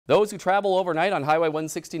Those who travel overnight on Highway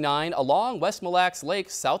 169 along West Mille Lacs Lake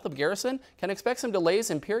south of Garrison can expect some delays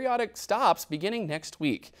and periodic stops beginning next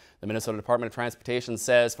week. The Minnesota Department of Transportation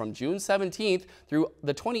says from June 17th through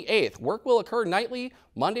the 28th, work will occur nightly,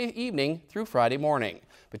 Monday evening through Friday morning.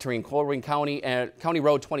 Between Colerain County and County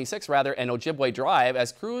Road 26 and Ojibwe Drive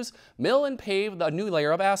as crews mill and pave the new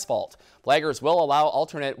layer of asphalt. Flaggers will allow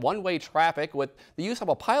alternate one-way traffic with the use of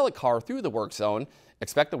a pilot car through the work zone.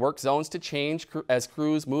 Expect the work zones to change as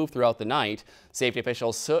crews move throughout the night. Safety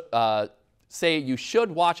officials say you should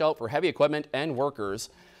watch out for heavy equipment and workers.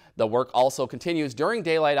 The work also continues during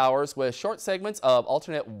daylight hours with short segments of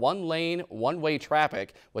alternate one-lane, one-way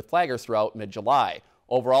traffic with flaggers throughout mid-July.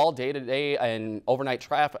 Overall, day-to-day and overnight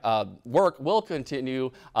traffic work will continue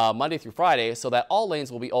Monday through Friday so that all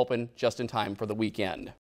lanes will be open just in time for the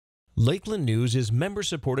weekend. Lakeland News is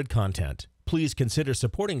member-supported content. Please consider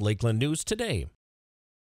supporting Lakeland News today.